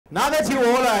Now that you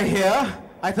all are here,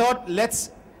 I thought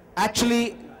let's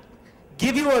actually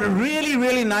give you a really,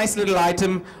 really nice little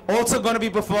item, also going to be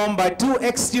performed by two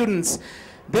ex-students.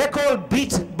 They're called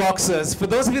beatboxers. For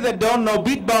those of you that don't know,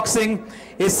 beatboxing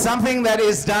is something that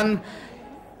is done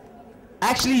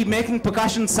actually making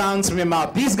percussion sounds from your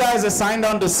mouth. These guys are signed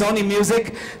on to Sony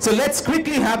Music, so let's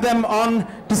quickly have them on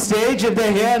to stage if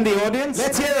they're here in the audience.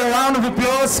 Let's hear a round of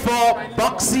applause for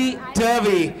Boxy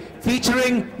Turvy,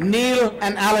 featuring Neil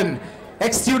and Alan,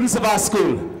 ex-students of our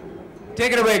school.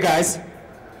 Take it away, guys.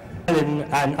 Alan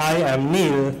and I am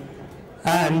Neil,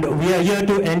 and we are here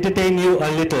to entertain you a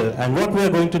little. And what we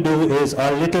are going to do is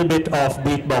a little bit of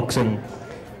beatboxing.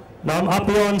 Now I'm up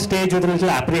here on stage with a little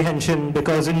apprehension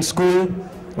because in school,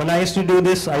 when I used to do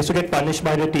this, I used to get punished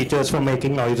by the teachers for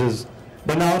making noises.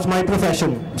 But now it's my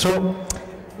profession, so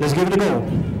let's give it a go.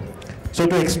 So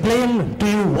to explain to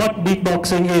you what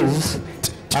beatboxing is,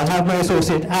 I'll have my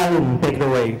associate Alan take it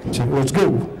away. Let's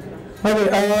go.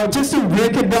 Okay, just to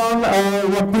break it down,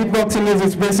 what beatboxing is,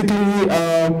 it's basically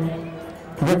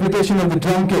replication of the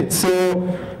drum kit. So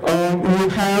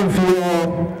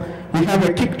you have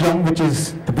a kick drum, which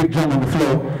is the big drum on the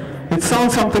floor. It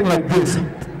sounds something like this.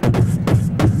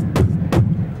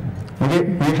 Okay,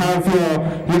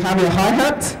 you have your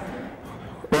hi-hat,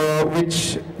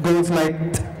 which goes like,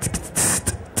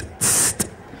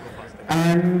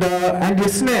 and your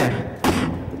snare.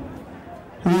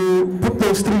 You put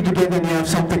those three together and you have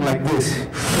something like this.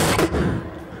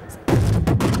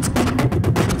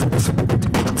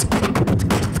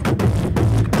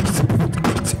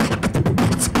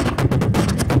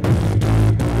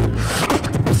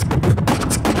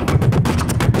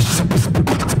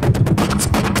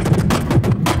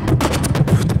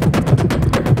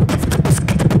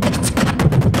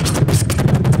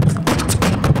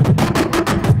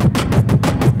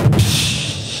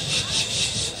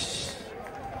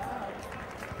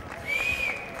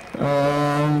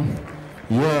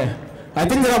 Yeah, I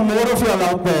think there are more of y'all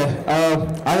out there.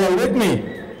 Are you with me?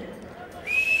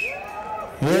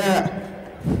 Yeah.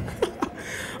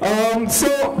 So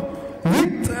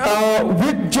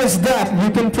with just that,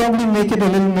 you can probably make it a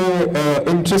little more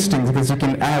interesting because you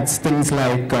can add things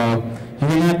like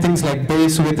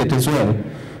bass with it as well.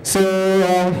 So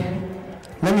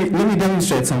let me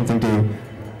demonstrate something to you.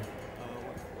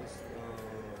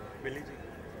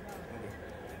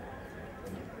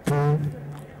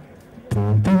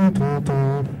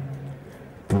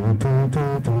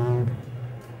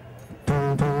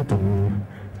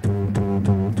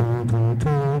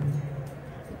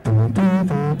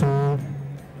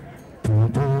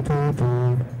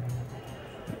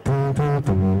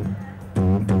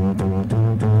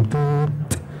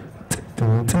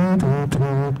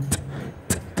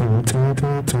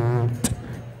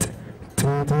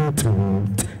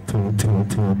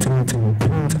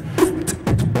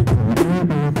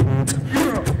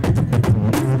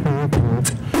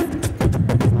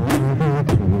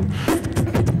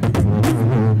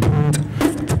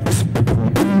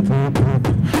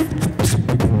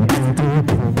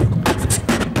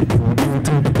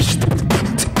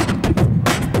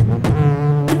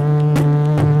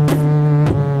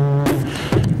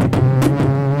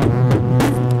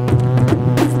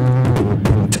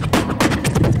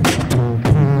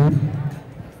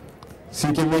 So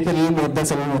you can make it a little more,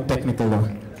 that's a little more technical though.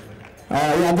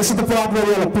 Yeah, this is the part where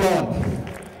you'll applaud,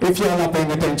 if you're not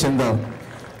paying attention though.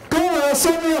 Come on, so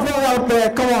many of y'all out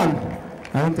there, come on.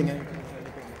 I don't think any.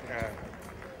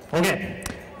 Okay,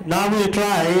 now we'll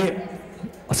try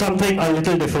something a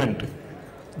little different.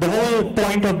 The whole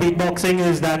point of beatboxing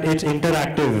is that it's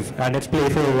interactive and it's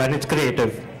playful and it's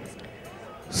creative.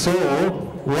 So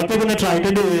what we're going to try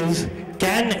to do is,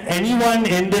 can anyone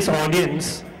in this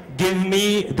audience give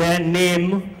me their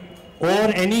name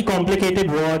or any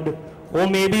complicated word or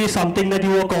maybe something that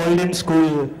you were called in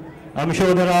school? I'm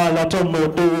sure there are lots of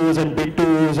motus and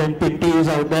bittus and pintus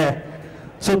out there.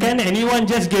 So can anyone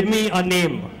just give me a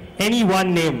name? Any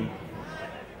one name?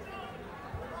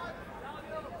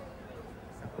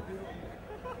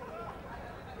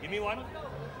 Give me one.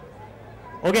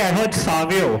 Okay, I heard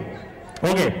Savio.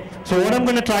 Okay, so what I'm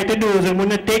going to try to do is I'm going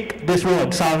to take this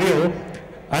word, Savio,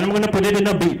 and I'm going to put it in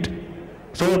a beat.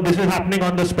 So this is happening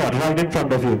on the spot, right in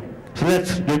front of you. So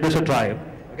let's give this a try.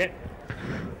 Okay.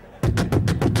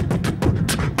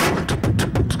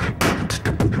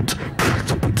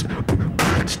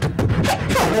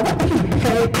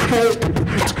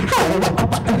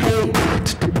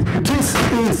 This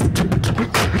is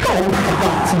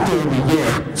Boxy Turvy,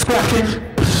 yeah. Scratching.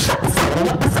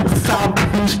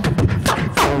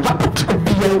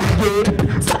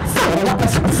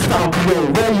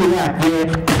 Where you at, yeah?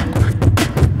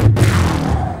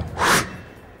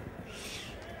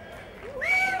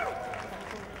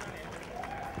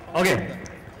 Okay,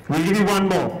 we'll give you one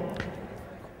more.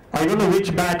 I don't know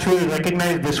which batch will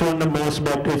recognize this one the most,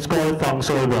 but it's called Funk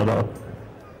Soul Brother.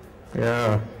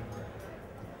 Yeah.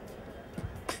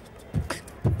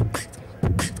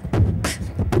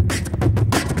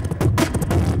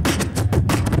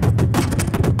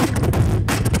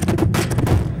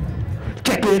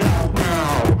 Check it out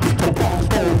now. The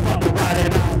Funk Soul Brother, write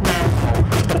it out now.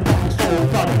 The Funk Soul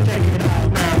Brother, check it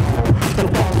out now. The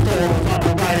Funk Soul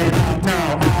Brother, write it out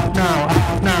now. Out now,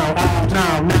 out now, out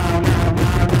now, now, now,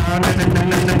 now,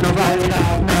 now, now, write it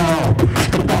out now.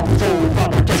 The Funk Soul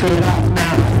Brother, check it out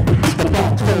now. The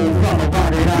Funk Soul Brother,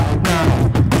 write it out now.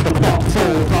 The Funk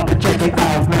Soul Brother, check it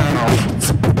out now.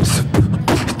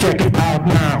 Check it out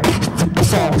now. The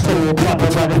Funk Soul Brother,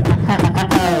 write it out.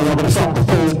 The Funk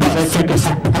Soul Brother, check it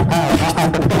out.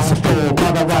 The Funk Soul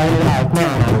Brother, write it out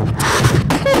now.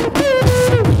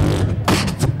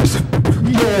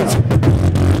 Yeah.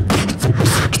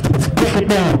 Break it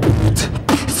down.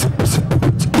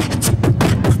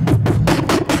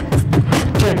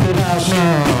 Check it out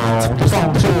now. The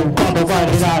Funk Soul Brother, write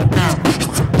it out now.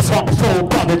 The Funk Soul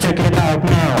Brother, check it out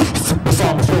now. The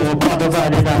Funk Soul Brother,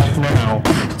 write it out now.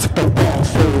 The Funk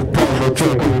Soul Brother,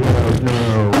 check it out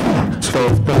now. The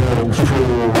Funk Soul Brother.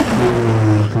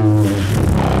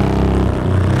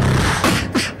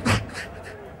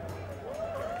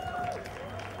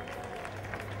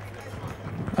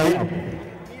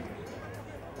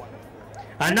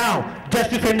 And now, just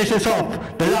to finish this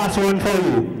off, the last one for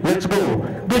you. Let's go.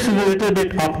 This is a little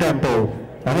bit up-tempo.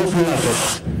 I hope you like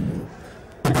it.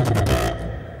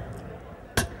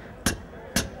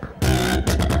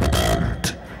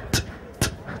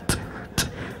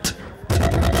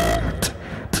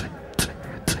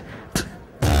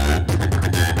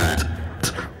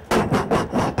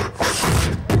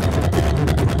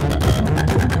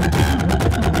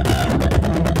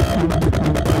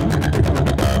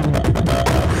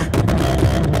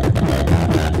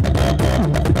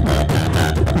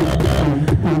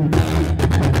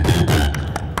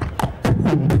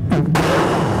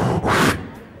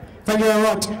 Thank you very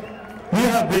much. We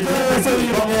have been listening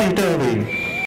to Topsy Turvy.